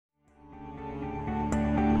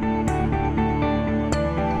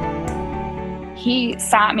he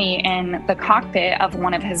sat me in the cockpit of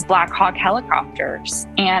one of his Black Hawk helicopters.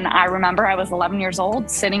 And I remember I was 11 years old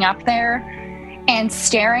sitting up there and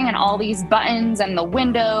staring at all these buttons and the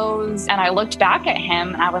windows. And I looked back at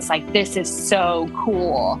him and I was like, this is so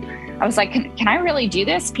cool. I was like, can I really do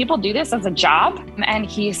this? People do this as a job. And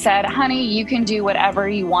he said, honey, you can do whatever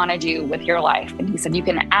you want to do with your life. And he said, you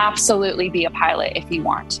can absolutely be a pilot if you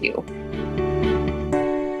want to.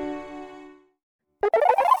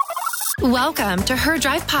 Welcome to Her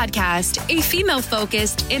Drive Podcast, a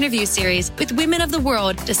female-focused interview series with women of the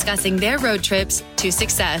world discussing their road trips to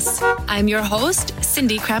success. I'm your host,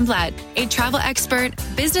 Cindy Kremblatt, a travel expert,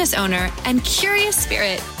 business owner, and curious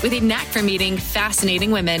spirit with a knack for meeting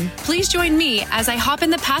fascinating women. Please join me as I hop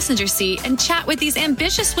in the passenger seat and chat with these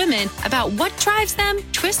ambitious women about what drives them,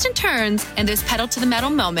 twists and turns, and those pedal to the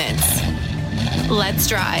metal moments. Let's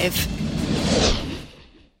drive.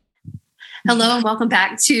 Hello and welcome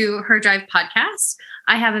back to Her Drive Podcast.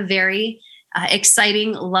 I have a very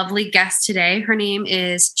exciting, lovely guest today. Her name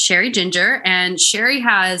is Sherry Ginger, and Sherry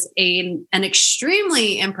has an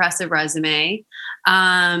extremely impressive resume.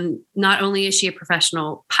 Not only is she a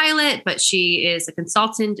professional pilot, but she is a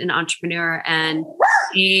consultant, an entrepreneur, and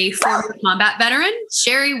a former combat veteran.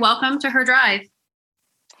 Sherry, welcome to Her Drive.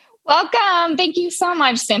 Welcome. Thank you so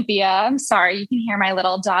much, Cynthia. I'm sorry. You can hear my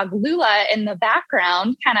little dog Lula in the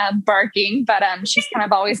background kind of barking, but she's kind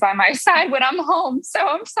of always by my side when I'm home. So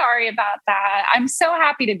I'm sorry about that. I'm so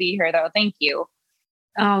happy to be here, though. Thank you.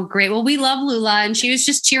 Oh, great. Well, we love Lula, and she was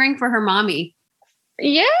just cheering for her mommy.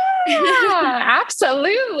 Yeah,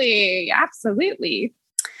 absolutely. Absolutely.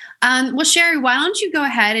 Well, Sherry, why don't you go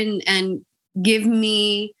ahead and give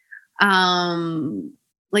me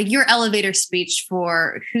like your elevator speech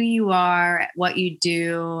for who you are, what you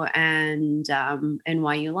do, and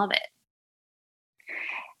why you love it.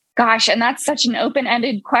 Gosh, and that's such an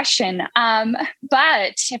open-ended question.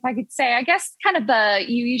 But if I could say, I guess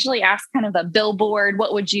you usually ask kind of the billboard,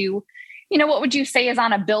 what would you say is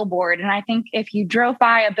on a billboard? And I think if you drove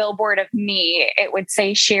by a billboard of me, it would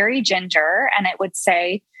say Sherry Ginger, and it would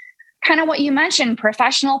say kind of what you mentioned,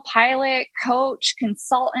 professional pilot, coach,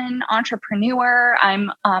 consultant, entrepreneur.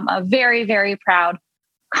 I'm a very, very proud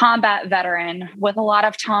combat veteran with a lot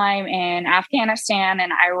of time in Afghanistan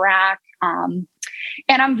and Iraq. And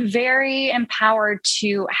I'm very empowered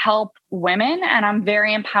to help women, and I'm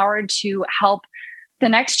very empowered to help the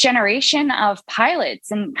next generation of pilots,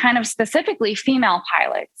 and kind of specifically female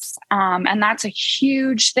pilots. And that's a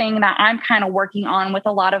huge thing that I'm kind of working on with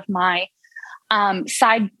a lot of my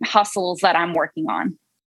side hustles that I'm working on.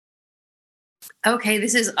 Okay,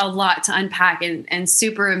 this is a lot to unpack and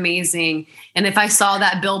super amazing. And if I saw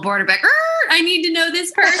that billboard, I'd be like, I need to know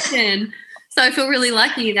this person. So I feel really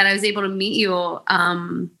lucky that I was able to meet you a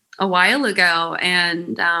while ago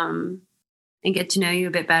and get to know you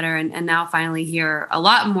a bit better, and now finally hear a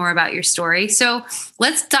lot more about your story. So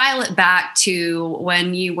let's dial it back to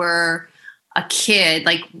when you were a kid.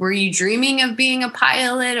 Like, were you dreaming of being a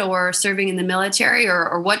pilot or serving in the military,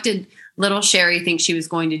 or what did little Sherry think she was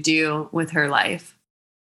going to do with her life?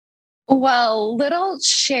 Well, little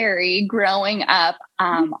Sherry growing up,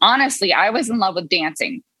 honestly, I was in love with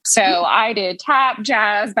dancing. So I did tap,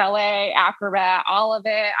 jazz, ballet, acrobat, all of it.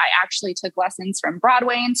 I actually took lessons from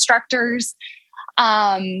Broadway instructors.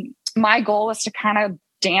 My goal was to kind of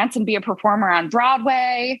dance and be a performer on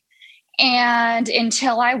Broadway. And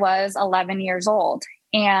until I was 11 years old.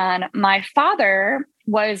 And my father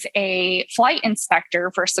was a flight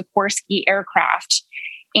inspector for Sikorsky Aircraft.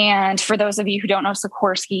 And for those of you who don't know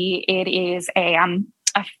Sikorsky, it is a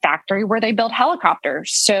factory where they build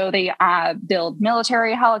helicopters. So they build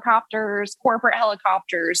military helicopters, corporate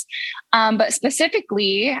helicopters. But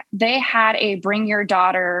specifically, they had a Bring Your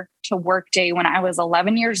Daughter to Work day when I was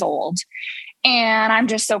 11 years old. And I'm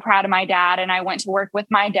just so proud of my dad. And I went to work with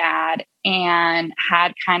my dad and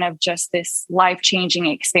had kind of just this life-changing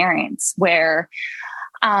experience where,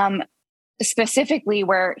 specifically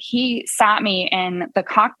where he sat me in the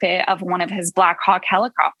cockpit of one of his Black Hawk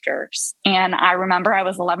helicopters. And I remember I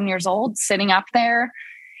was 11 years old sitting up there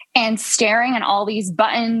and staring at all these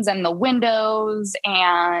buttons and the windows.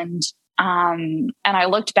 And I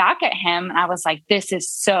looked back at him and I was like, this is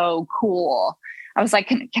so cool. I was like,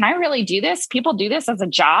 can I really do this? People do this as a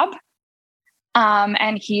job.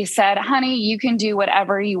 And he said, honey, you can do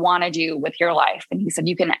whatever you want to do with your life. And he said,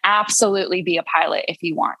 you can absolutely be a pilot if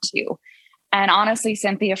you want to. And honestly,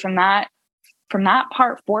 Cynthia, from that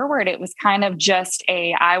part forward, it was kind of just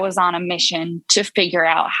I was on a mission to figure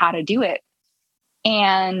out how to do it.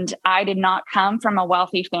 And I did not come from a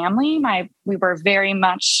wealthy family. We were very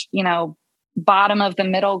much, bottom of the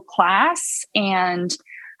middle class. And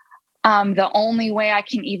The only way I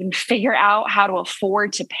can even figure out how to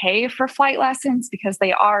afford to pay for flight lessons, because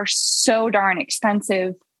they are so darn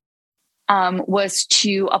expensive, was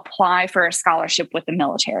to apply for a scholarship with the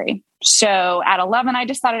military. So at 11, I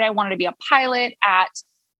decided I wanted to be a pilot. At,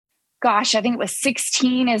 I think it was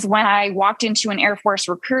 16 is when I walked into an Air Force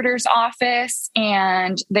recruiter's office,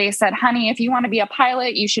 and they said, honey, if you want to be a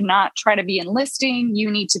pilot, you should not try to be enlisting. You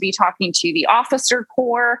need to be talking to the officer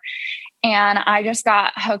corps. And I just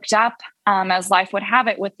got hooked up, as life would have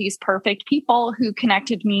it, with these perfect people who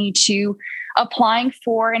connected me to applying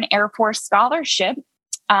for an Air Force scholarship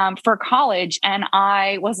for college. And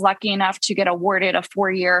I was lucky enough to get awarded a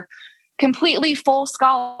 4-year completely full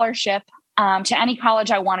scholarship to any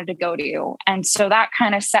college I wanted to go to. And so that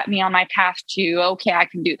kind of set me on my path to, okay, I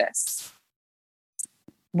can do this.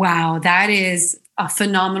 Wow, that is a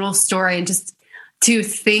phenomenal story. And just to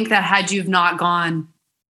think that had you not gone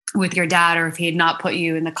with your dad, or if he had not put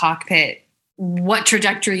you in the cockpit, what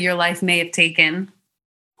trajectory your life may have taken.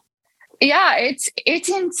 Yeah, it's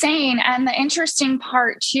insane. And the interesting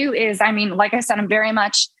part too is, like I said, I'm very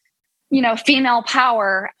much, female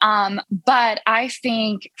power. But I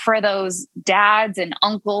think for those dads and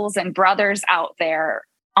uncles and brothers out there,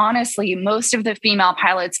 honestly, most of the female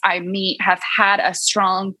pilots I meet have had a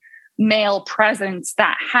strong male presence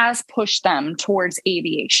that has pushed them towards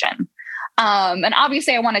aviation. And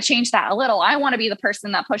obviously I want to change that a little. I want to be the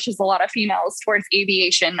person that pushes a lot of females towards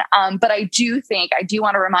aviation. But I do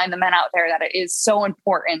want to remind the men out there that it is so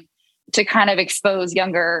important to kind of expose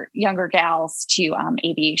younger gals to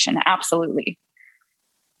aviation. Absolutely.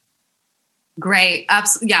 Great.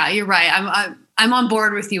 Yeah, you're right. I'm on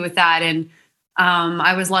board with you with that. And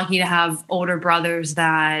I was lucky to have older brothers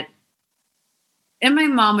and my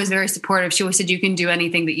mom was very supportive. She always said, you can do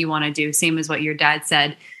anything that you want to do. Same as what your dad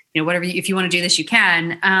said. Whatever, if you want to do this, you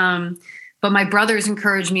can. But my brothers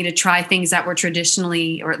encouraged me to try things that were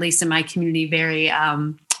traditionally, or at least in my community, very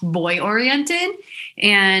boy oriented.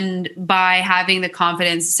 And by having the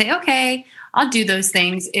confidence to say, okay, I'll do those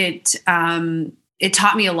things, it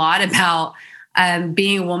taught me a lot about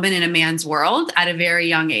being a woman in a man's world at a very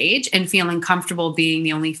young age, and feeling comfortable being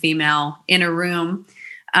the only female in a room,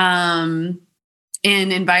 in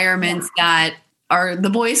environments that are the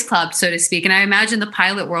boys' club, so to speak. And I imagine the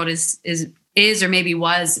pilot world is or maybe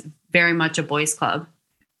was very much a boys' club.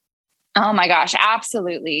 Oh my gosh,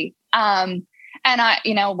 absolutely. And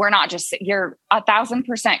we're not just, you're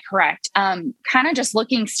 1,000% correct. Kind of just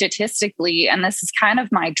looking statistically, and this is kind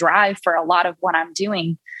of my drive for a lot of what I'm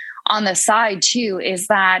doing on the side too, is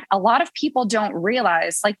that a lot of people don't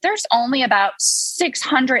realize, there's only about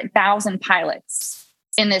 600,000 pilots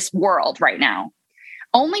in this world right now.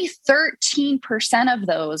 Only 13% of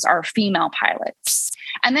those are female pilots.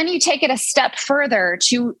 And then you take it a step further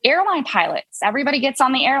to airline pilots. Everybody gets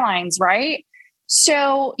on the airlines, right?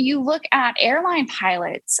 So you look at airline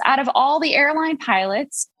pilots. Out of all the airline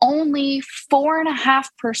pilots, only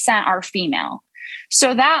 4.5% are female.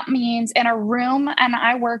 So that means in a room, and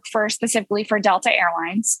I work specifically for Delta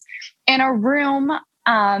Airlines, in a room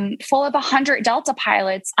full of 100 Delta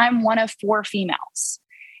pilots, I'm one of 4 females.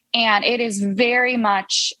 And it is very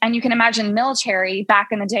much, and you can imagine military back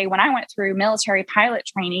in the day when I went through military pilot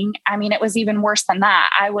training. It was even worse than that.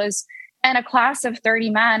 I was in a class of 30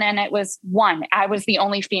 men and it was 1. I was the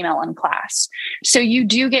only female in class. So you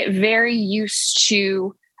do get very used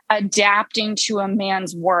to adapting to a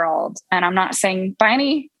man's world. And I'm not saying by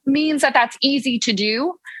any means that that's easy to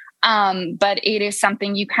do, but it is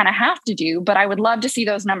something you kind of have to do. But I would love to see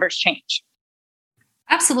those numbers change.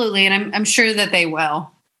 Absolutely. And I'm sure that they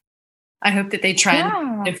will. I hope that they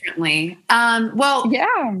trend differently.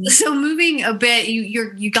 So moving a bit,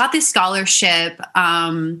 you got this scholarship.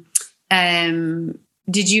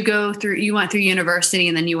 Did you you went through university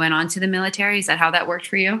and then you went on to the military? Is that how that worked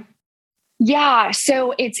for you? Yeah.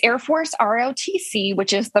 So it's Air Force ROTC,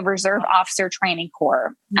 which is the Reserve Officer Training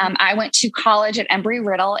Corps. I went to college at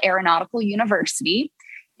Embry-Riddle Aeronautical University.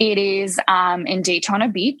 It is in Daytona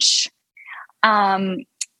Beach.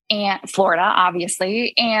 And Florida,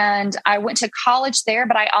 obviously. And I went to college there,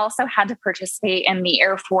 but I also had to participate in the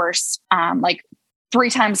Air Force. 3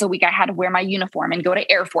 times a week, I had to wear my uniform and go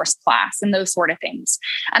to Air Force class and those sort of things.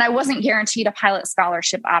 And I wasn't guaranteed a pilot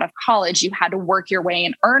scholarship out of college. You had to work your way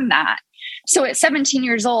and earn that. So at 17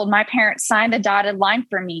 years old, my parents signed the dotted line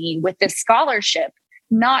for me with this scholarship,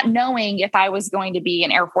 not knowing if I was going to be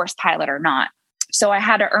an Air Force pilot or not. So I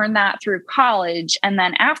had to earn that through college. And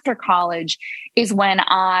then after college is when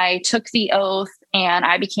I took the oath and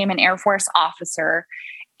I became an Air Force officer.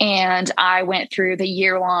 And I went through the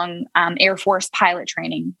year-long Air Force pilot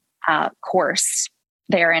training course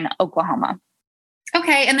there in Oklahoma.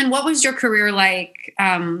 Okay. And then what was your career like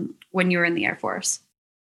when you were in the Air Force?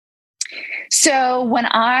 So when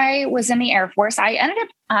I was in the Air Force, I ended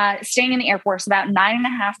up staying in the Air Force about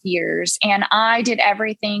 9.5 years. And I did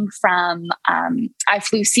everything from, I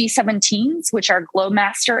flew C-17s, which are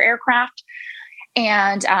Globemaster aircraft.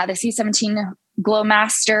 And the C-17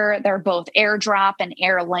 Globemaster, they're both airdrop and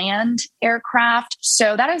air-land aircraft.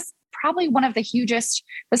 So that is probably one of the hugest,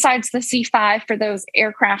 besides the C-5 for those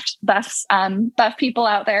aircraft buff people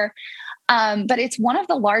out there. But it's one of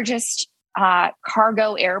the largest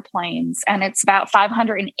cargo airplanes, and it's about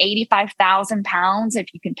 585,000 pounds. If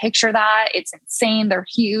you can picture that, it's insane. They're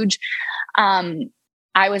huge.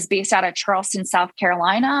 I was based out of Charleston, South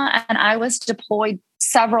Carolina, and I was deployed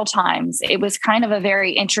several times. It was kind of a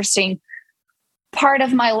very interesting part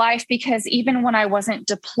of my life because even when I wasn't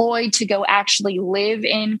deployed to go actually live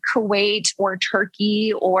in Kuwait or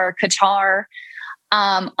Turkey or Qatar,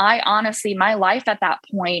 I honestly, my life at that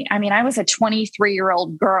point, I mean, I was a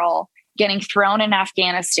 23-year-old girl getting thrown in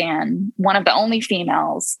Afghanistan, one of the only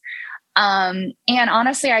females. And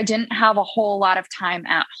honestly, I didn't have a whole lot of time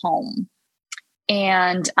at home.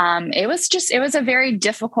 And it was a very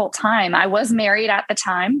difficult time. I was married at the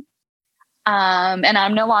time, and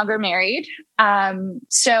I'm no longer married.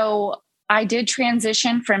 So I did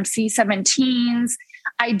transition from C-17s.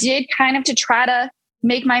 I did kind of to try to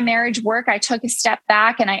make my marriage work. I took a step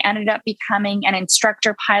back and I ended up becoming an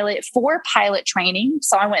instructor pilot for pilot training.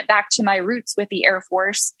 So I went back to my roots with the Air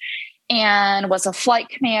Force and was a flight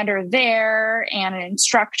commander there and an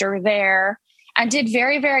instructor there and did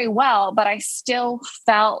very, very well. But I still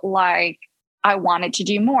felt like I wanted to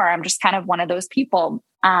do more. I'm just kind of one of those people.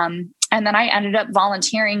 And then I ended up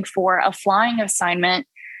volunteering for a flying assignment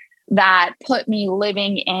that put me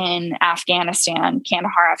living in Afghanistan,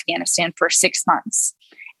 Kandahar, Afghanistan for 6 months.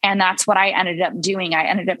 And that's what I ended up doing. I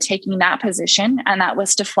ended up taking that position, and that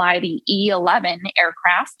was to fly the E-11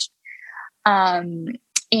 aircraft. And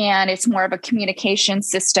it's more of a communication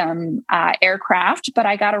system aircraft, but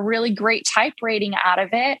I got a really great type rating out of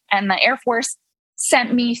it. And the Air Force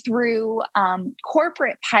sent me through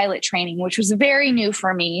corporate pilot training, which was very new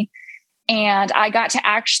for me. And I got to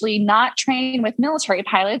actually not train with military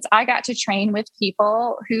pilots. I got to train with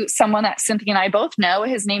people someone that Cynthia and I both know.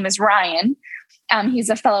 His name is Ryan. He's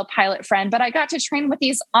a fellow pilot friend, but I got to train with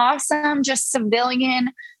these awesome, just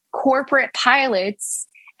civilian corporate pilots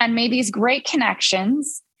and made these great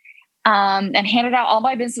connections and handed out all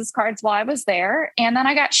my business cards while I was there. And then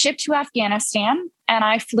I got shipped to Afghanistan and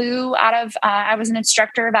I flew I was an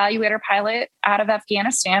instructor evaluator pilot out of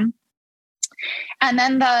Afghanistan. And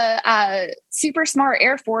then the super smart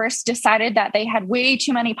Air Force decided that they had way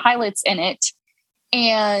too many pilots in it.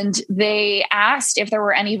 And they asked if there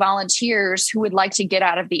were any volunteers who would like to get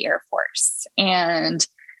out of the Air Force. And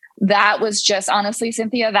that was just, honestly,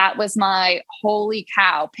 Cynthia, that was my holy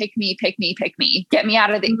cow. Pick me, pick me, pick me. Get me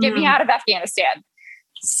out of get me out of Afghanistan.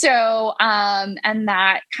 So, and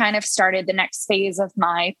that kind of started the next phase of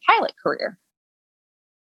my pilot career.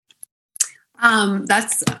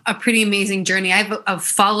 That's a pretty amazing journey. I have a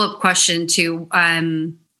follow-up question to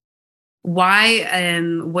why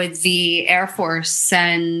would the Air Force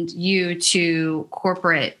send you to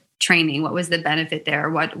corporate training? What was the benefit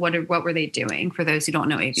there? What were they doing for those who don't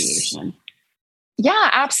know aviation?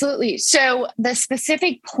 Yeah, absolutely. So the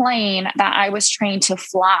specific plane that I was trained to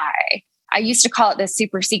fly, I used to call it the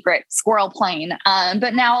super secret squirrel plane,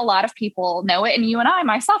 but now a lot of people know it. And you and I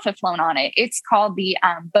myself have flown on it. It's called the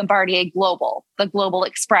Bombardier Global, the Global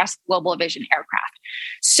Express Global Vision aircraft.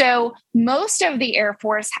 So most of the Air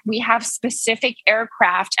Force, we have specific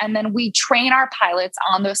aircraft, and then we train our pilots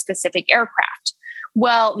on those specific aircraft.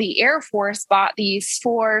 Well, the Air Force bought these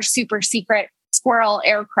 4 super secret squirrel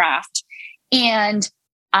aircraft and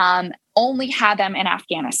only had them in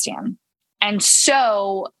Afghanistan. And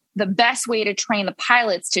so the best way to train the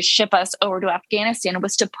pilots to ship us over to Afghanistan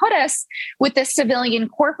was to put us with the civilian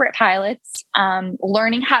corporate pilots,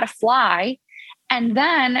 learning how to fly. And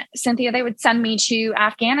then, Cynthia, they would send me to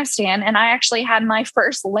Afghanistan. And I actually had my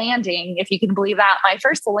first landing, if you can believe that, my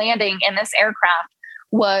first landing in this aircraft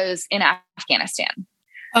was in Afghanistan.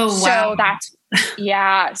 Oh,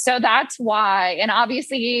 wow. So that's why. And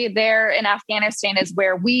obviously there in Afghanistan is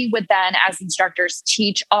where we would then, as instructors,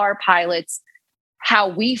 teach our pilots how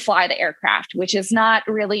we fly the aircraft, which is not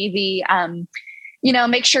really the,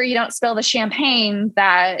 make sure you don't spill the champagne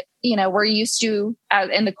that, we're used to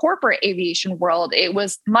in the corporate aviation world. It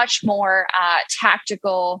was much more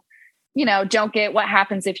tactical, don't get what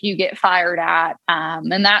happens if you get fired at,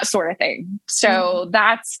 and that sort of thing. So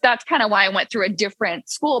that's kind of why I went through a different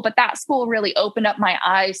school, but that school really opened up my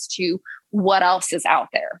eyes to what else is out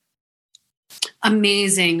there.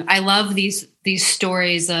 Amazing. I love these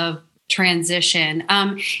stories of transition.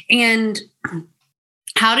 And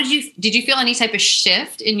how did you feel any type of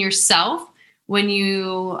shift in yourself when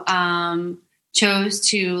you chose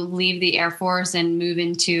to leave the Air Force and move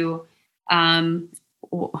into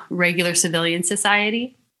regular civilian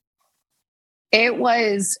society? It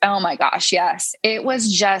was, oh my gosh, yes. It was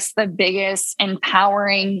just the biggest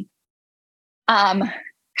empowering,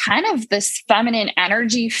 kind of this feminine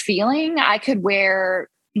energy feeling. I could wear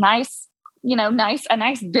a nice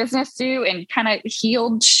business suit and kind of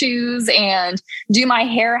heeled shoes and do my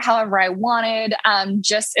hair however I wanted.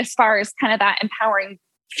 Just as far as kind of that empowering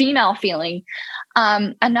female feeling.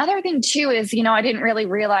 Another thing too is, I didn't really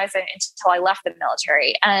realize it until I left the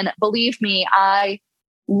military. And believe me, I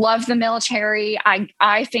love the military.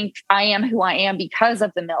 I think I am who I am because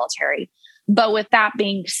of the military. But with that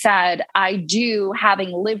being said, I do,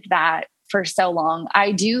 having lived that for so long,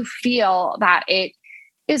 I do feel that it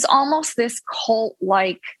is almost this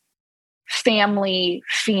cult-like family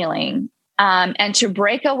feeling. And to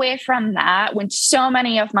break away from that, when so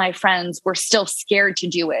many of my friends were still scared to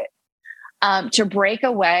do it, to break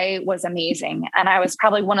away was amazing. And I was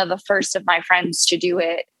probably one of the first of my friends to do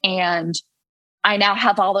it. And I now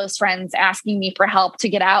have all those friends asking me for help to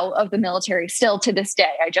get out of the military still to this day.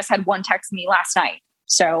 I just had one text me last night.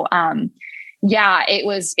 So, yeah, it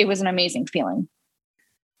was an amazing feeling.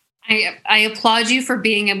 I applaud you for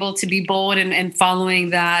being able to be bold and following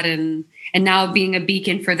that and now being a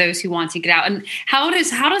beacon for those who want to get out. And how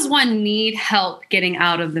does one need help getting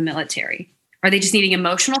out of the military? Are they just needing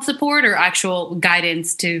emotional support or actual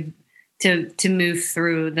guidance to move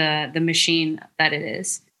through the machine that it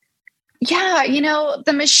is? Yeah,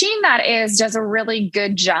 the machine that is does a really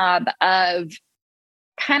good job of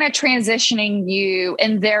kind of transitioning you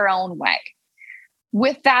in their own way.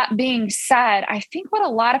 With that being said, I think what a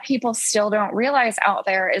lot of people still don't realize out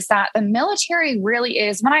there is that the military really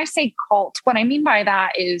is, when I say cult, what I mean by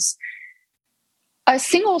that is a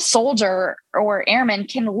single soldier or airman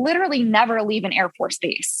can literally never leave an Air Force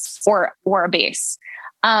base or a base.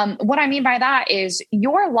 What I mean by that is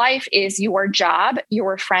your life is your job.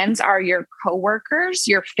 Your friends are your coworkers,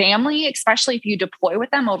 your family, especially if you deploy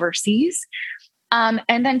with them overseas. And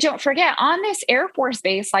then don't forget, on this Air Force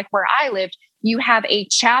base, like where I lived, you have a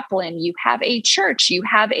chaplain, you have a church, you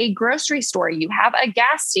have a grocery store, you have a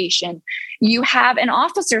gas station, you have an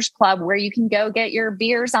officers club where you can go get your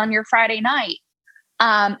beers on your Friday night.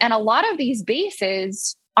 And a lot of these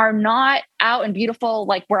bases are not out in beautiful,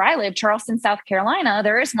 like where I live, Charleston, South Carolina.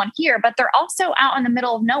 There is one here, but they're also out in the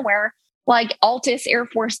middle of nowhere, like Altus Air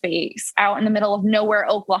Force Base out in the middle of nowhere,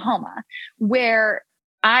 Oklahoma, where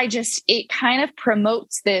it kind of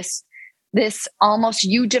promotes this almost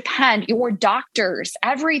you depend, your doctors,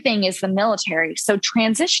 everything is the military. So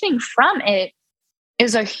transitioning from it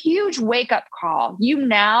is a huge wake up call. You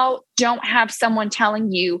now don't have someone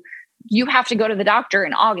telling you have to go to the doctor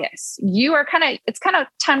in August. It's kind of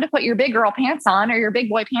time to put your big girl pants on or your big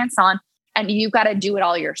boy pants on, and you've got to do it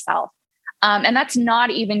all yourself. And that's not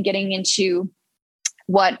even getting into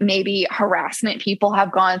what maybe harassment people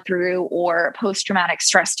have gone through or post-traumatic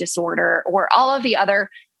stress disorder or all of the other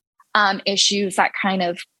issues that kind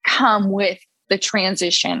of come with the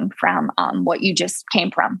transition from what you just came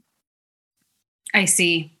from. I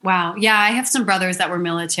see. Wow. Yeah. I have some brothers that were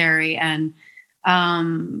military, and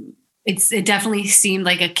it definitely seemed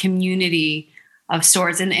like a community of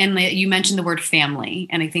sorts. And you mentioned the word family,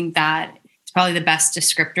 and I think that it's probably the best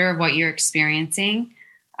descriptor of what you're experiencing.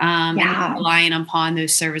 And relying upon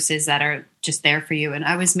those services that are just there for you. And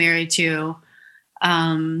I was married to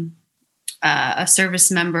a service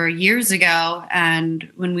member years ago, and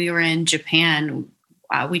when we were in Japan,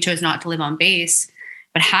 we chose not to live on base.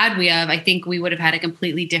 But had we have, I think we would have had a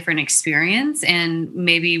completely different experience, and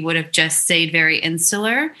maybe would have just stayed very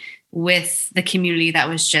insular with the community that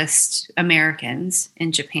was just Americans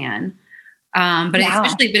in Japan. But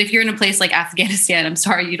if you're in a place like Afghanistan, I'm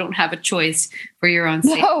sorry, you don't have a choice for your own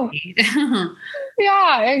safety. No.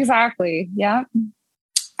 Yeah, exactly. Yeah.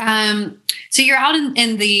 So you're out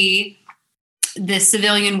in the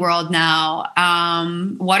civilian world now.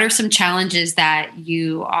 What are some challenges that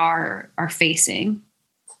you are facing?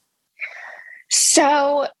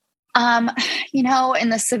 So, in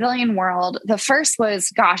the civilian world, the first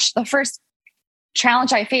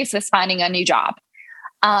challenge I faced was finding a new job.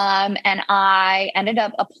 And I ended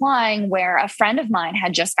up applying where a friend of mine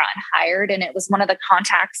had just gotten hired, and it was one of the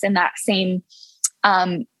contacts in that same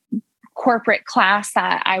corporate class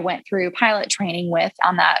that I went through pilot training with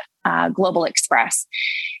on that Global Express.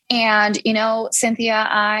 And,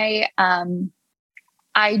 Cynthia,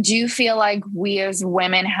 I do feel like we as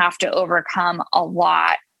women have to overcome a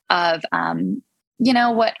lot of,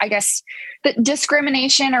 what I guess the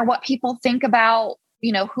discrimination or what people think about,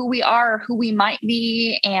 who we are, who we might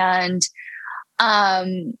be. And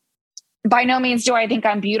by no means do I think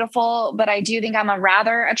I'm beautiful, but I do think I'm a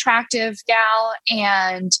rather attractive gal.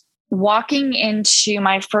 And walking into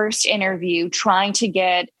my first interview, trying to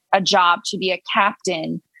get a job to be a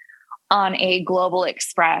captain on a Global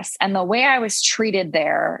Express, and the way I was treated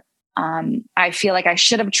there, I feel like I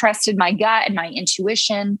should have trusted my gut and my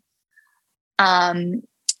intuition.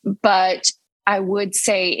 But I would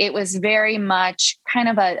say it was very much kind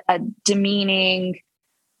of a demeaning.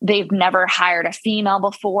 They've never hired a female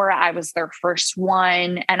before. I was their first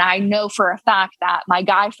one. And I know for a fact that my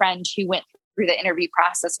guy friend who went through the interview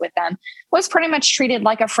process with them was pretty much treated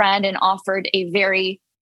like a friend and offered a very,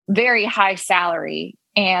 very high salary.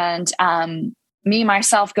 And me,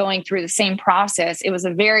 myself, going through the same process, it was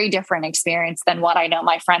a very different experience than what I know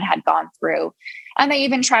my friend had gone through. And they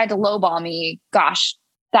even tried to lowball me,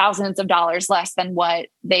 thousands of dollars less than what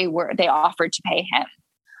they offered to pay him.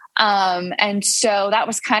 And so that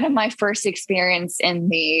was kind of my first experience in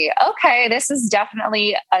okay, this is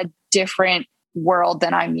definitely a different world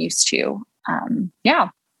than I'm used to. Yeah.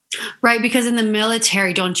 Right. Because in the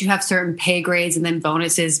military, don't you have certain pay grades and then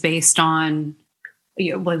bonuses based on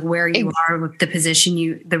like where you are with the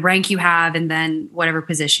position the rank you have, and then whatever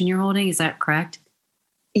position you're holding? Is that correct?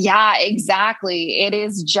 Yeah, exactly. It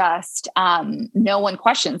is just, no one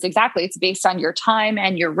questions. Exactly. It's based on your time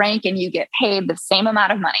and your rank, and you get paid the same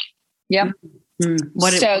amount of money. Yep.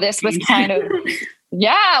 So this was kind of,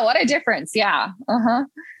 what a difference. Yeah.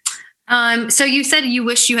 Uh-huh. So you said you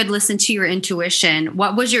wish you had listened to your intuition.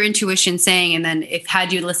 What was your intuition saying? And then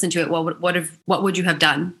had you listened to it, what would you have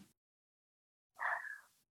done?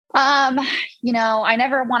 I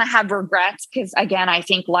never want to have regrets, because again, I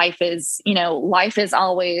think life is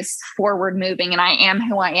always forward moving, and I am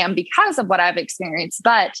who I am because of what I've experienced.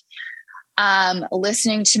 But,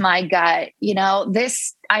 listening to my gut,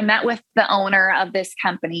 I met with the owner of this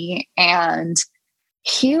company, and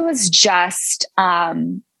he was just,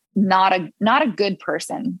 not a good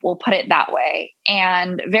person. We'll put it that way.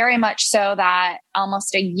 And very much so that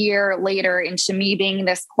almost a year later into me being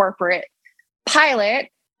this corporate pilot,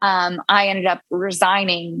 I ended up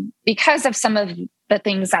resigning because of some of the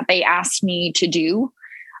things that they asked me to do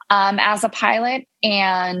as a pilot.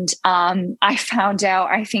 And I found out,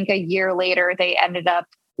 I think a year later, they ended up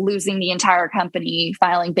losing the entire company,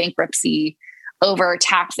 filing bankruptcy over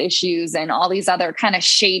tax issues and all these other kind of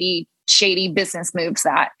shady business moves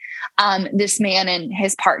that this man and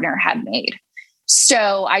his partner had made.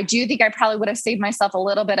 So I do think I probably would have saved myself a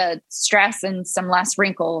little bit of stress and some less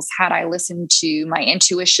wrinkles had I listened to my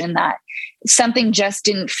intuition that something just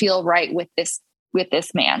didn't feel right with this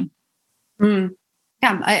man.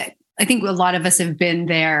 Yeah, I think a lot of us have been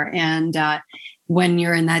there. And when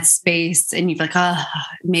you're in that space and you're like,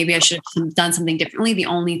 maybe I should have done something differently, the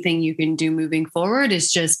only thing you can do moving forward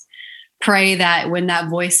is just pray that when that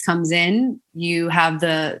voice comes in, you have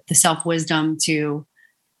the self-wisdom to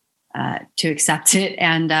accept it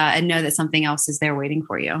and know that something else is there waiting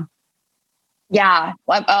for you. Yeah,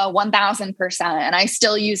 1000%. And I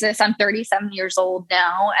still use this. I'm 37 years old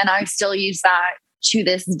now, and I still use that to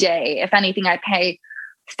this day. If anything, I pay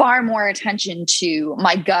far more attention to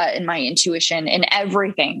my gut and my intuition in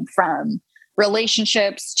everything from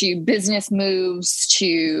relationships to business moves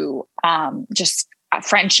to just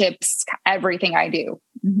friendships, everything I do.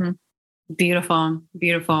 Mm-hmm. Beautiful.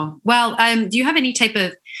 Beautiful. Well, do you have any type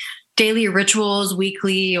of daily rituals,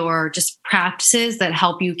 weekly, or just practices that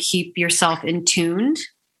help you keep yourself in tuned?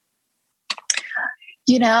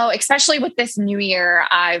 Especially with this new year,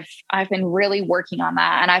 I've been really working on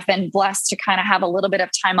that, and I've been blessed to kind of have a little bit of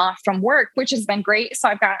time off from work, which has been great. So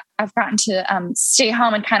I've gotten to stay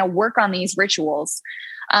home and kind of work on these rituals.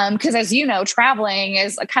 Because as you know, traveling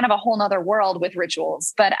is kind of a whole nother world with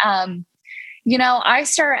rituals. But I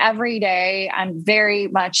start every day. I'm very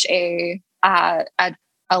much a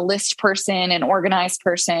list person, an organized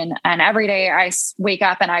person. And every day I wake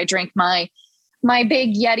up and I drink my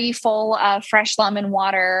big Yeti full of fresh lemon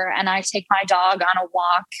water. And I take my dog on a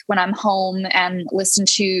walk when I'm home and listen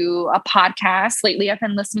to a podcast. Lately, I've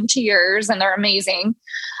been listening to yours, and they're amazing.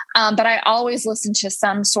 But I always listen to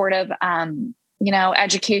some sort of,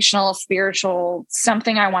 educational, spiritual,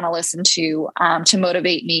 something I want to listen to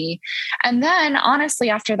motivate me. And then honestly,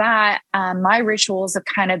 after that, my rituals have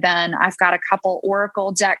kind of been, I've got a couple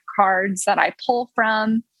Oracle deck cards that I pull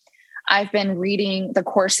from. I've been reading the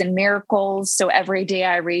Course in Miracles. So every day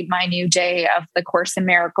I read my new day of the Course in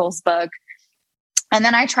Miracles book. And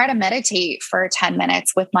then I try to meditate for 10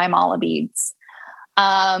 minutes with my mala beads.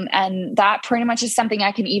 And that pretty much is something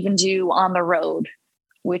I can even do on the road,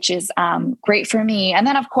 which is great for me. And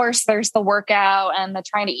then, of course, there's the workout and the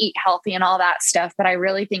trying to eat healthy and all that stuff. But I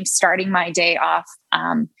really think starting my day off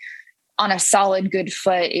on a solid, good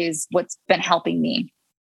foot is what's been helping me.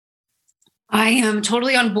 I am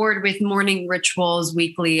totally on board with morning rituals,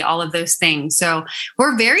 weekly, all of those things. So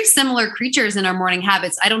we're very similar creatures in our morning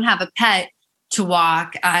habits. I don't have a pet to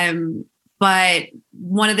walk. But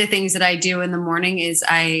one of the things that I do in the morning is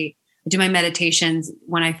I do my meditations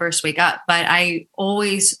when I first wake up, but I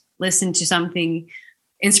always listen to something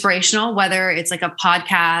inspirational, whether it's like a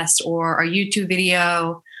podcast or a YouTube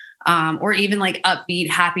video, or even like upbeat,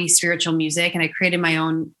 happy, spiritual music. And I created my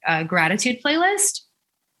own gratitude playlist.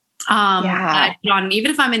 I put on,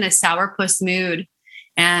 even if I'm in a sourpuss mood,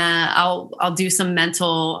 and I'll do some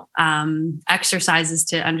mental exercises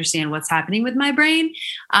to understand what's happening with my brain,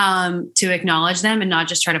 to acknowledge them and not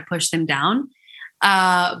just try to push them down.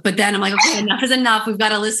 But then I'm like, okay, enough is enough. We've got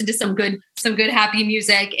to listen to some good, happy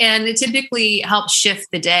music, and it typically helps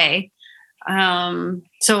shift the day.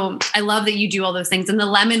 So I love that you do all those things, and the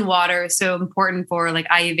lemon water is so important for like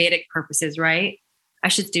Ayurvedic purposes, right? I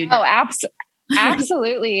should do that. Oh,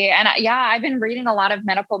 absolutely. And I've been reading a lot of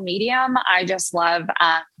Medical Medium. I just love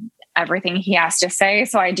everything he has to say.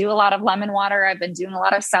 So I do a lot of lemon water. I've been doing a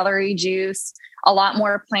lot of celery juice, a lot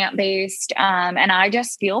more plant-based. And I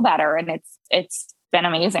just feel better, and it's been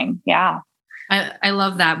amazing. Yeah. I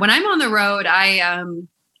love that. When I'm on the road,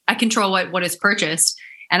 I control what is purchased,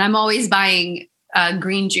 and I'm always buying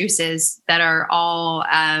green juices that are all,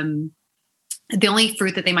 the only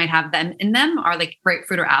fruit that they might have in them are like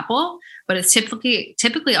grapefruit or apple, but it's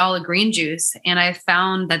typically all a green juice. And I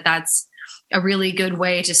found that that's a really good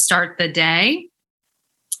way to start the day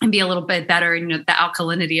and be a little bit better in the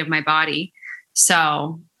alkalinity of my body.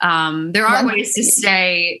 So there are ways to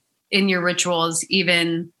stay in your rituals,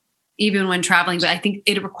 even when traveling, but I think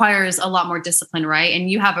it requires a lot more discipline, right? And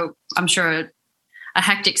you have I'm sure a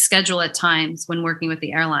hectic schedule at times when working with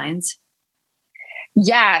the airlines.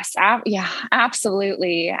 Yes.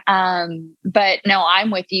 Absolutely. But no, I'm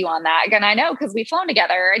with you on that. Again, I know, because we've flown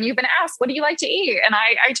together and you've been asked, what do you like to eat? And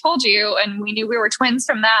I told you, and we knew we were twins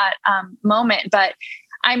from that moment. But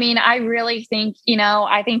I mean, I really think,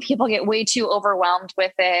 I think people get way too overwhelmed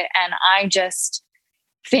with it. And I just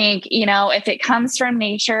think, if it comes from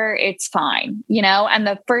nature, it's fine, and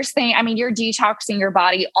the first thing, I mean, you're detoxing your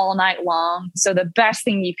body all night long. So the best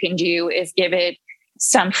thing you can do is give it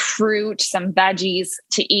some fruit, some veggies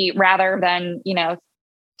to eat, rather than,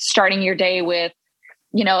 starting your day with,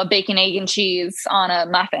 a bacon, egg, and cheese on a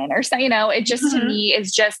muffin or so, it just, to me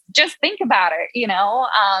is just think about it,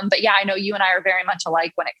 but yeah, I know you and I are very much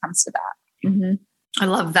alike when it comes to that. Mm-hmm. I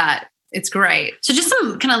love that. It's great. So just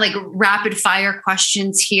some kind of like rapid fire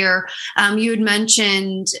questions here. You had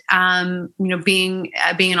mentioned, being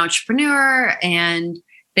an entrepreneur, and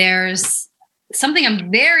there's something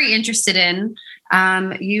I'm very interested in.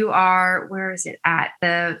 You are, where is it at?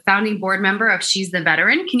 The founding board member of She's the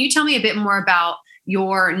Veteran. Can you tell me a bit more about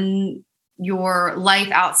your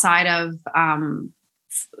life outside of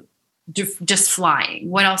just flying?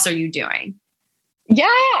 What else are you doing? Yeah,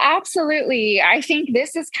 absolutely. I think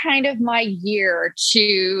this is kind of my year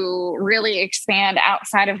to really expand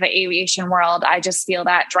outside of the aviation world. I just feel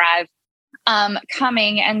that drive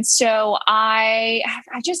coming. And so I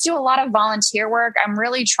just do a lot of volunteer work. I'm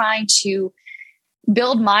really trying to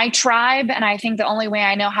build my tribe. And I think the only way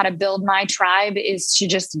I know how to build my tribe is to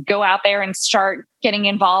just go out there and start getting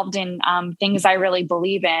involved in things I really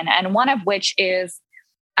believe in. And one of which is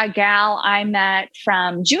a gal I met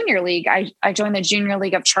from Junior League. I joined the Junior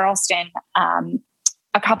League of Charleston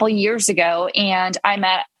a couple of years ago, and I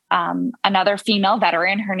met another female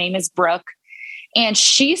veteran. Her name is Brooke, and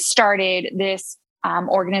she started this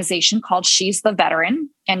organization called She's the Veteran,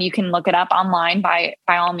 and you can look it up online by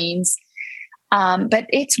all means. But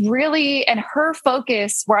it's really, and her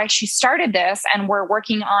focus, where she started this, and we're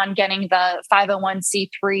working on getting the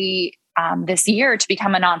 501c3 this year to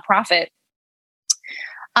become a nonprofit.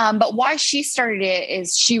 But why she started it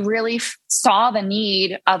is she really saw the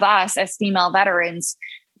need of us as female veterans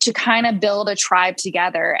to kind of build a tribe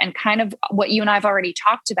together, and kind of what you and I've already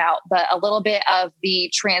talked about, but a little bit of the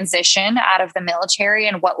transition out of the military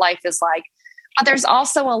and what life is like. But there's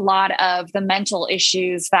also a lot of the mental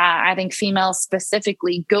issues that I think females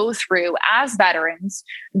specifically go through as veterans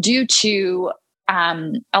due to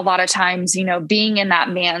a lot of times, being in that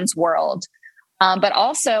man's world. But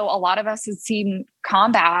also a lot of us have seen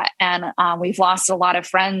combat, and we've lost a lot of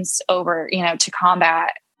friends over, to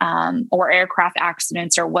combat or aircraft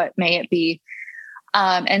accidents or what may it be.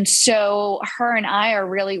 And so her and I are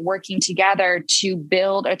really working together to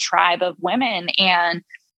build a tribe of women. And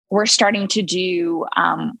we're starting to do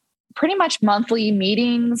pretty much monthly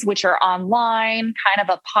meetings, which are online, kind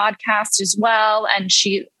of a podcast as well. And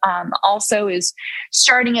she also is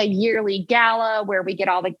starting a yearly gala where we get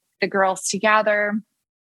all the girls together.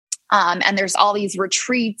 And there's all these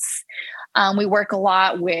retreats. We work a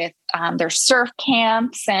lot with their surf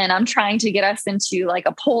camps, and I'm trying to get us into like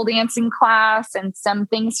a pole dancing class and some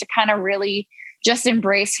things to kind of really just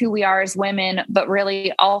embrace who we are as women, but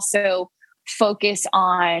really also focus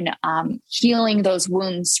on healing those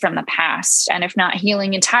wounds from the past. And if not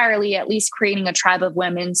healing entirely, at least creating a tribe of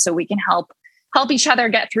women so we can help each other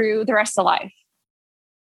get through the rest of life.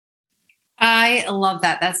 I love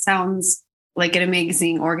that. That sounds like an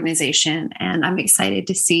amazing organization. And I'm excited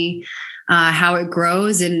to see how it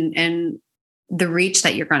grows and the reach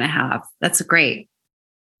that you're going to have. That's great.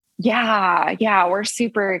 Yeah. We're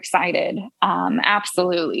super excited.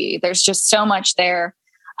 Absolutely. There's just so much there.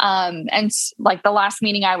 And like the last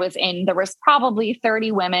meeting I was in, there was probably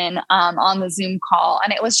 30 women on the Zoom call.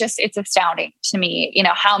 And it's astounding to me,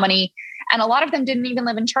 how many, and a lot of them didn't even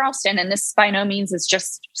live in Charleston. And this by no means is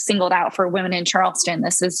just singled out for women in Charleston.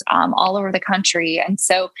 This is all over the country. And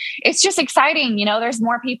so it's just exciting. There's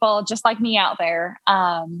more people just like me out there.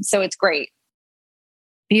 So it's great.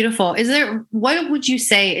 Beautiful. What would you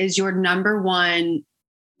say is your number one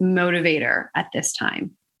motivator at this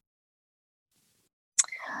time?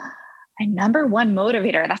 My number one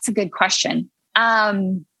motivator. That's a good question.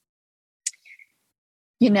 I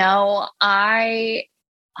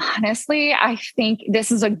think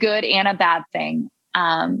this is a good and a bad thing.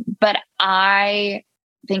 But I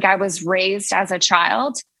think I was raised as a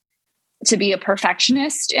child to be a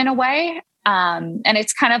perfectionist in a way. And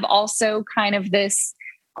it's kind of this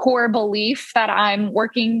core belief that I'm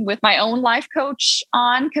working with my own life coach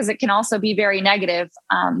on, because it can also be very negative.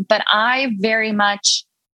 But I very much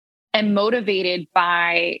am motivated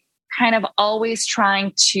by kind of always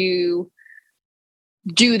trying to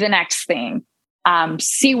do the next thing,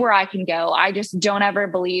 see where I can go. I just don't ever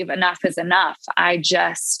believe enough is enough. I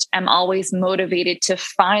just am always motivated to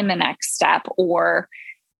find the next step or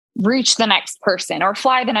reach the next person or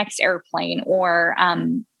fly the next airplane or,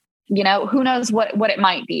 who knows what it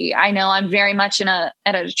might be. I know I'm very much at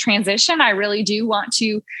a transition. I really do want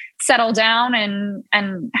to settle down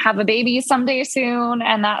and have a baby someday soon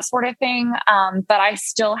and that sort of thing. But I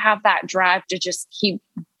still have that drive to just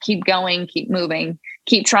keep going, keep moving,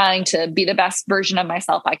 keep trying to be the best version of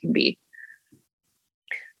myself I can be.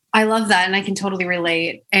 I love that. And I can totally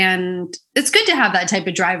relate. And it's good to have that type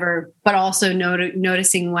of driver, but also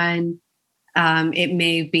noticing when it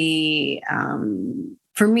may be,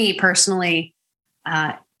 for me personally,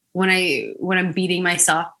 when I'm beating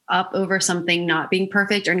myself up over something not being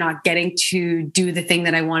perfect or not getting to do the thing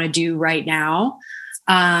that I want to do right now,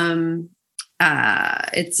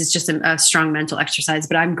 it's just a strong mental exercise.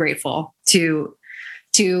 But I'm grateful to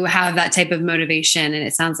have that type of motivation, and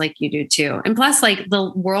it sounds like you do too. And plus, like,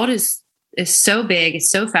 the world is so big,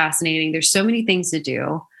 it's so fascinating. There's so many things to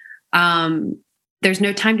do. There's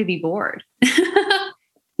no time to be bored.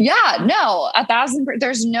 Yeah, no, 1,000.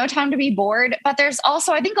 There's no time to be bored, but there's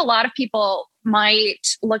also, I think a lot of people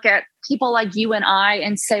might look at people like you and I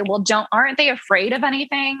and say, well, aren't they afraid of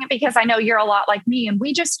anything? Because I know you're a lot like me, and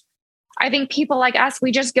I think people like us,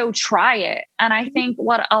 we just go try it. And I think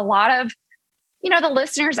what a lot of, the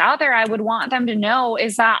listeners out there, I would want them to know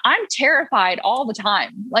is that I'm terrified all the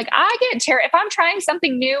time. Like, I get terrified if I'm trying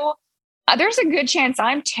something new. There's a good chance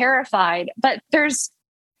I'm terrified, but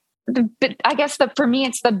I guess for me,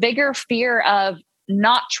 it's the bigger fear of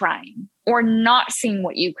not trying or not seeing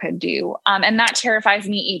what you could do. And that terrifies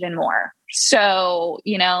me even more. So,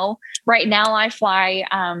 right now I fly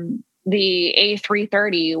the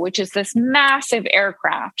A330, which is this massive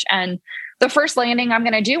aircraft. And the first landing I'm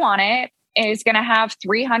going to do on it is going to have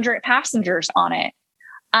 300 passengers on it.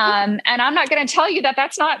 And I'm not going to tell you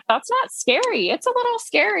that's not scary. It's a little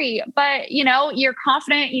scary, but you're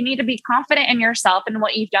confident. You need to be confident in yourself and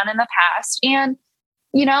what you've done in the past. And,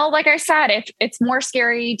 like I said, it's more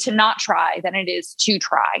scary to not try than it is to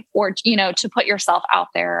try or, to put yourself out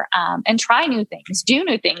there and try new things, do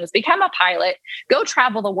new things, become a pilot, go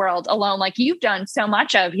travel the world alone. Like you've done so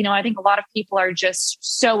much of, I think a lot of people are just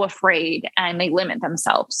so afraid and they limit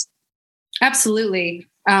themselves. Absolutely.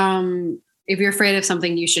 If you're afraid of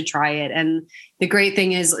something, you should try it. And the great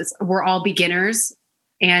thing is we're all beginners.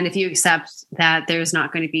 And if you accept that there's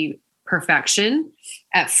not going to be perfection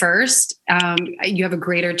at first, you have a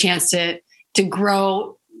greater chance to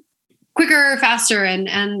grow quicker, faster.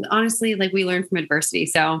 And honestly, like, we learn from adversity.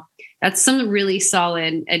 So that's some really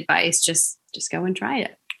solid advice. Just go and try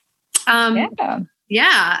it.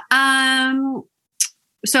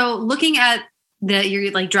 So looking at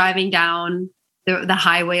you're like driving down the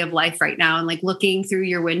highway of life right now and like looking through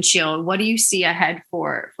your windshield, what do you see ahead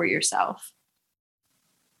for yourself?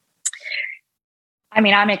 I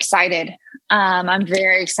mean, I'm excited. I'm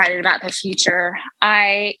very excited about the future.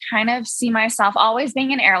 I kind of see myself always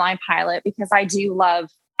being an airline pilot because I do love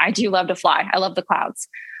to fly. I love the clouds.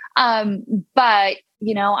 But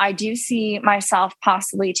I do see myself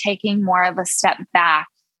possibly taking more of a step back,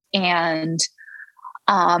 and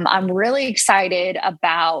I'm really excited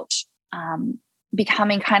about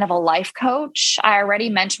becoming kind of a life coach. I already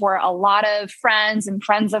mentor a lot of friends and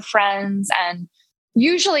friends of friends, and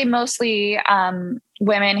usually mostly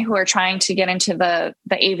women who are trying to get into the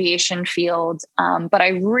aviation field. But I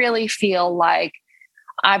really feel like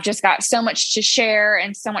I've just got so much to share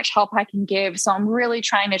and so much help I can give. So I'm really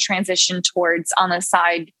trying to transition towards, on the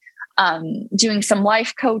side, doing some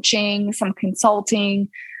life coaching, some consulting.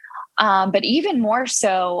 But even more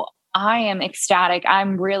so, I am ecstatic.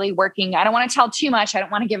 I'm really working. I don't want to tell too much. I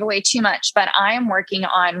don't want to give away too much, but I am working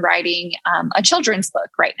on writing a children's book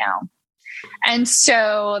right now. And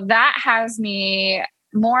so that has me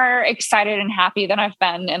more excited and happy than I've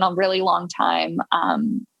been in a really long time.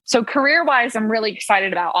 So career-wise, I'm really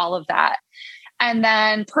excited about all of that. And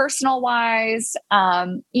then personal-wise,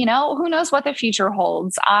 who knows what the future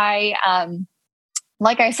holds.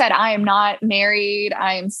 Like I said, I am not married.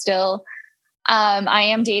 I am still, I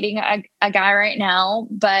am dating a guy right now,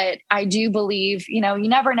 but I do believe, you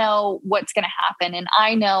never know what's going to happen. And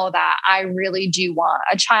I know that I really do want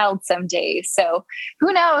a child someday. So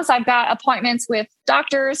who knows? I've got appointments with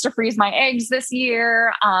doctors to freeze my eggs this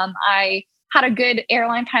year. I had a good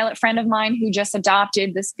airline pilot friend of mine who just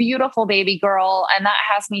adopted this beautiful baby girl. And that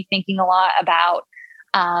has me thinking a lot about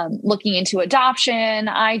looking into adoption.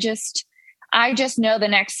 I just know the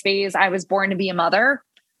next phase. I was born to be a mother.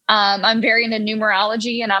 I'm very into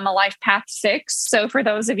numerology, and I'm a life path 6. So for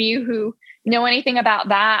those of you who know anything about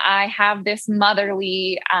that, I have this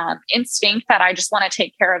motherly instinct that I just want to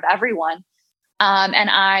take care of everyone. And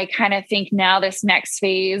I kind of think now this next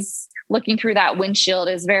phase, looking through that windshield,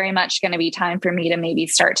 is very much going to be time for me to maybe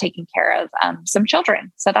start taking care of some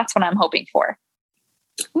children. So that's what I'm hoping for.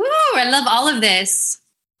 Ooh, I love all of this.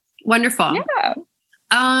 Wonderful. Yeah.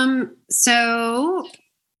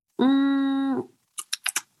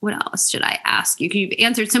 What else should I ask you? You've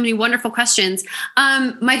answered so many wonderful questions.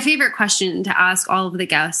 My favorite question to ask all of the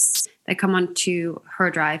guests that come on to Her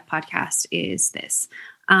Drive podcast is this.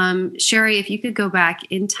 Sherry, if you could go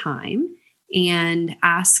back in time and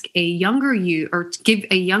ask a younger you, or give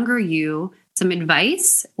a younger you some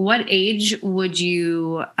advice, what age would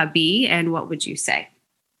you be and what would you say?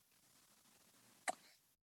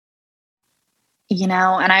 And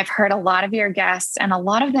I've heard a lot of your guests, and a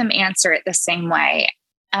lot of them answer it the same way.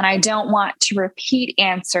 And I don't want to repeat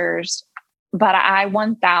answers, but I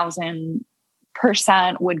 1000%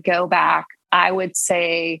 would go back. I would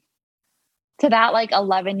say to that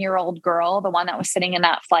 11-year-old girl, the one that was sitting in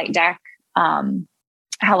that flight deck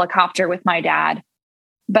helicopter with my dad.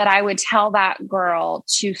 But I would tell that girl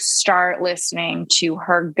to start listening to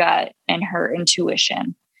her gut and her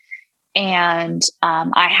intuition. And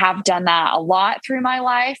I have done that a lot through my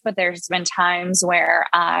life, but there's been times where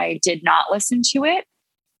I did not listen to it.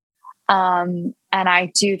 And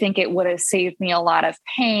I do think it would have saved me a lot of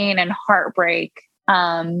pain and heartbreak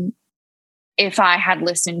if I had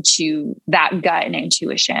listened to that gut and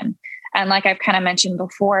intuition. And like I've kind of mentioned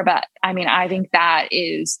before, but I think that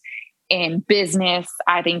is in business.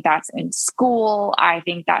 I think that's in school. I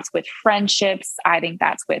think that's with friendships. I think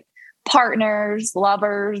that's with partners,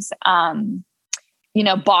 lovers,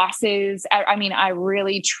 bosses. I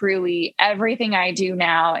really, truly, everything I do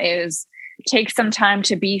now is take some time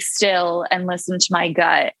to be still and listen to my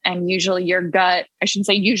gut. And usually your gut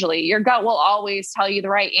will always tell you the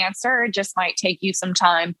right answer. It just might take you some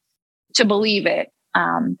time to believe it.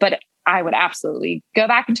 But I would absolutely go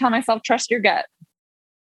back and tell myself, trust your gut.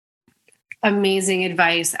 Amazing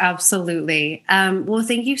advice. Absolutely. Well,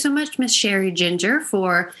 thank you so much, Miss Sherry Ginger,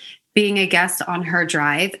 for being a guest on Her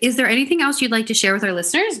Drive. Is there anything else you'd like to share with our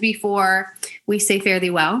listeners before we say fare thee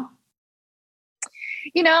well?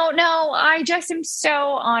 No, I just am so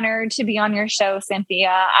honored to be on your show,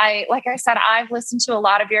 Cynthia. Like I said, I've listened to a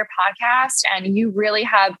lot of your podcasts, and you really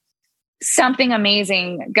have something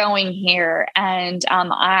amazing going here. And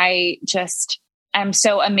I just am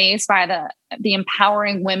so amazed by the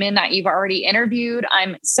empowering women that you've already interviewed.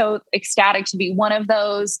 I'm so ecstatic to be one of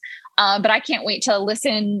those. But I can't wait to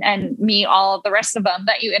listen and meet all of the rest of them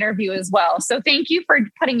that you interview as well. So thank you for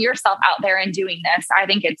putting yourself out there and doing this. I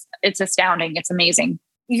think it's astounding. It's amazing.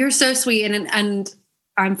 You're so sweet. And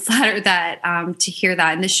I'm flattered that to hear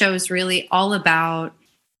that. And the show is really all about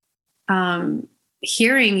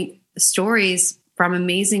hearing stories from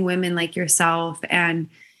amazing women like yourself. And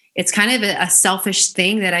it's kind of a selfish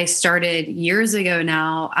thing that I started years ago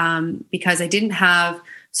now, because I didn't have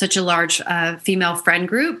such a large female friend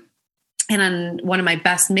group. And one of my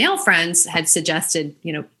best male friends had suggested,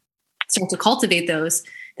 start to cultivate those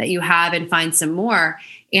that you have and find some more.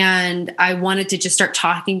 And I wanted to just start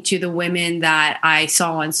talking to the women that I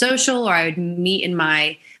saw on social or I would meet in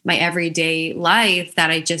my everyday life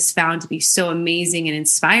that I just found to be so amazing and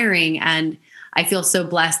inspiring. And I feel so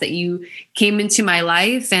blessed that you came into my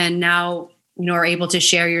life and now, are able to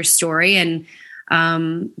share your story and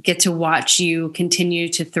get to watch you continue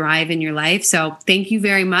to thrive in your life. So thank you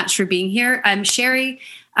very much for being here. Sherry,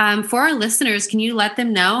 for our listeners, can you let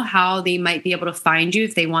them know how they might be able to find you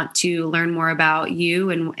if they want to learn more about you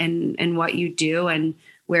and what you do and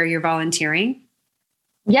where you're volunteering?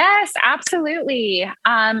 Yes, absolutely.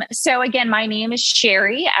 So again, my name is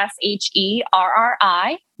Sherry, Sherri.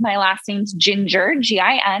 My last name's Ginger,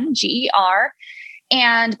 Ginger.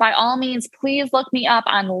 And by all means, please look me up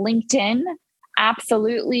on LinkedIn.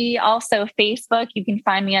 Absolutely. Also Facebook, you can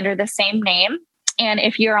find me under the same name. And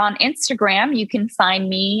if you're on Instagram, you can find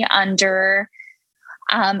me under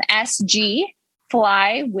SG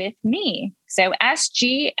Fly With Me. So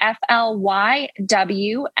SGFLYWME.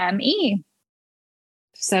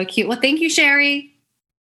 So cute. Well, thank you, Sherry.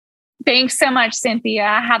 Thanks so much,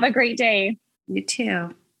 Cynthia. Have a great day. You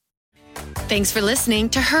too. Thanks for listening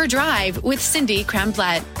to Her Drive with Cindy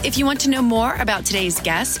Kramblatt. If you want to know more about today's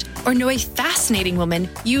guest or know a fascinating woman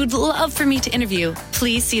you'd love for me to interview,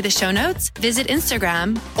 please see the show notes, visit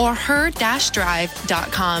Instagram or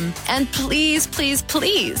her-drive.com. And please, please,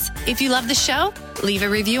 please, if you love the show, leave a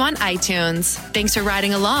review on iTunes. Thanks for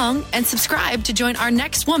riding along and subscribe to join our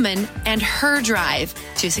next woman and her drive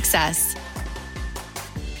to success.